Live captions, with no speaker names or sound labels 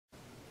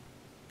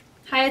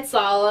Hi, it's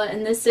Lala,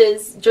 and this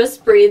is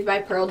Just Breathe by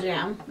Pearl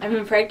Jam. I've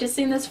been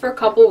practicing this for a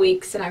couple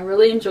weeks, and I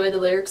really enjoy the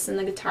lyrics and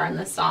the guitar in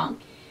this song.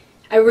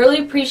 I really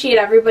appreciate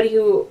everybody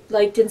who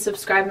liked and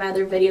subscribed my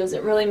other videos.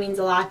 It really means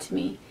a lot to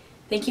me.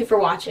 Thank you for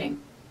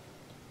watching.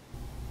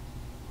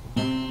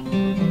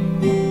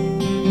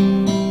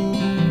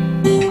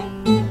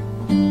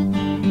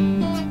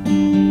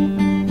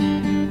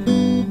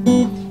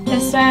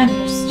 Yes, I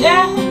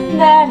understand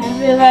that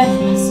every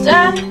life must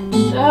end.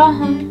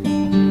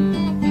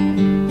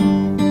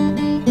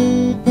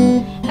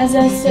 As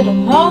I sit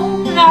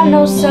alone, I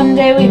know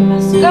someday we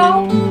must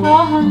go.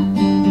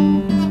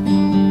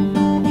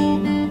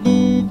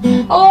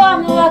 Oh,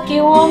 I'm a lucky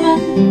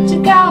woman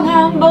to count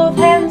on both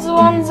hands the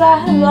ones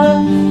I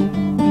love.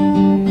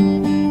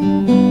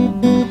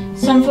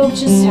 Some folks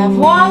just have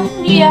one,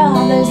 yeah,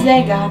 others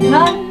they got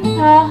none.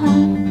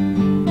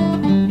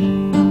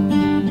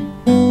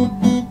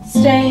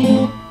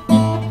 Stay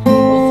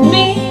with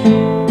me,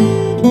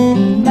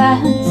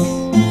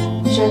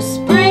 let's just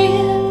breathe.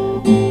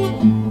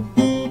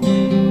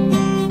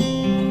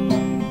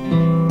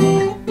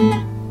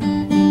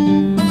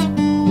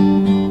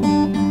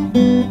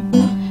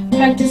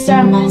 Practice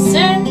are my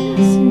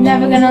sins,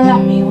 never gonna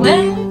let me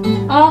win.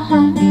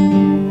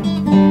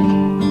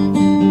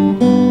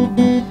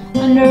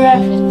 Under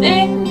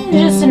everything,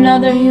 just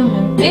another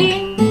human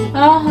being.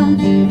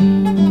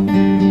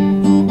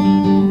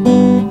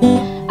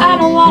 I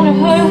don't wanna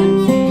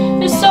hurt,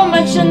 there's so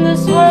much in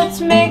this world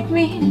to make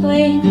me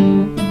bleed.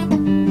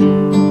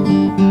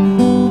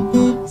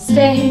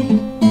 Stay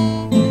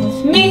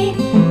with me,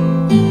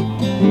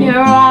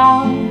 you're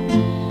all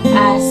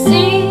I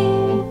see.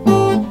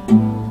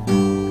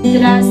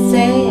 Did I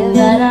say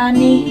that I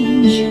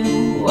need you?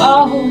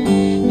 Oh,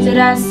 did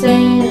I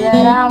say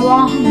that I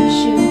want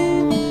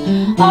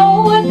you?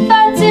 Oh, if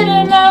I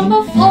didn't, I'm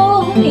a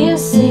fool, you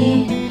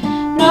see.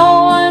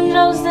 No one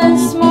knows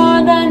this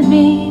more than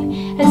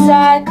me. As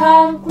I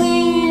come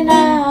clean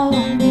out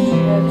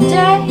every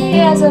day,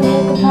 as I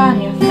look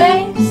upon your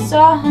face,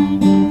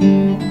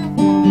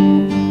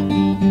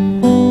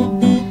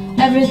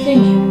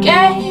 everything you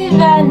gave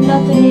and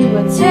nothing you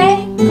would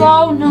take,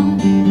 oh no.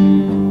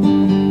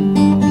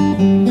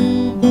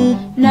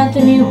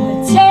 Nothing you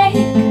would take,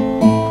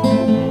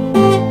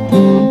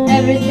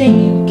 everything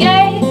you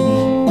gave.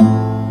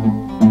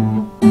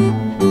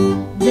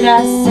 Did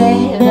I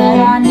say that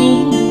I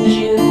need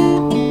you?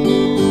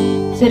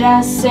 Did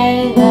I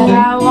say that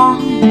I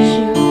want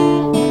you?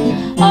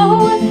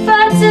 Oh, if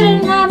I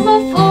didn't, I'm a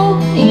fool,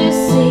 you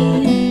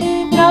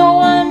see. No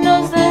one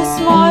knows this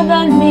more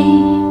than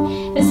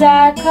me. As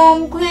I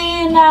come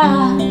clean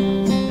out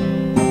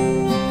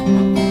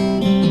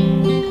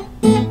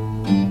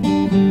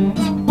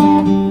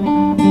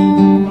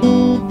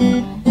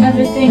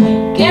everything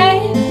you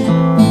gave,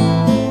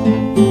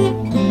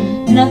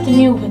 nothing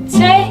you would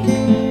take.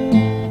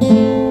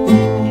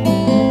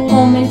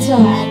 Hold me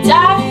till I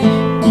die,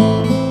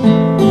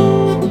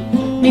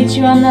 meet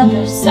you on the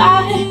other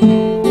side.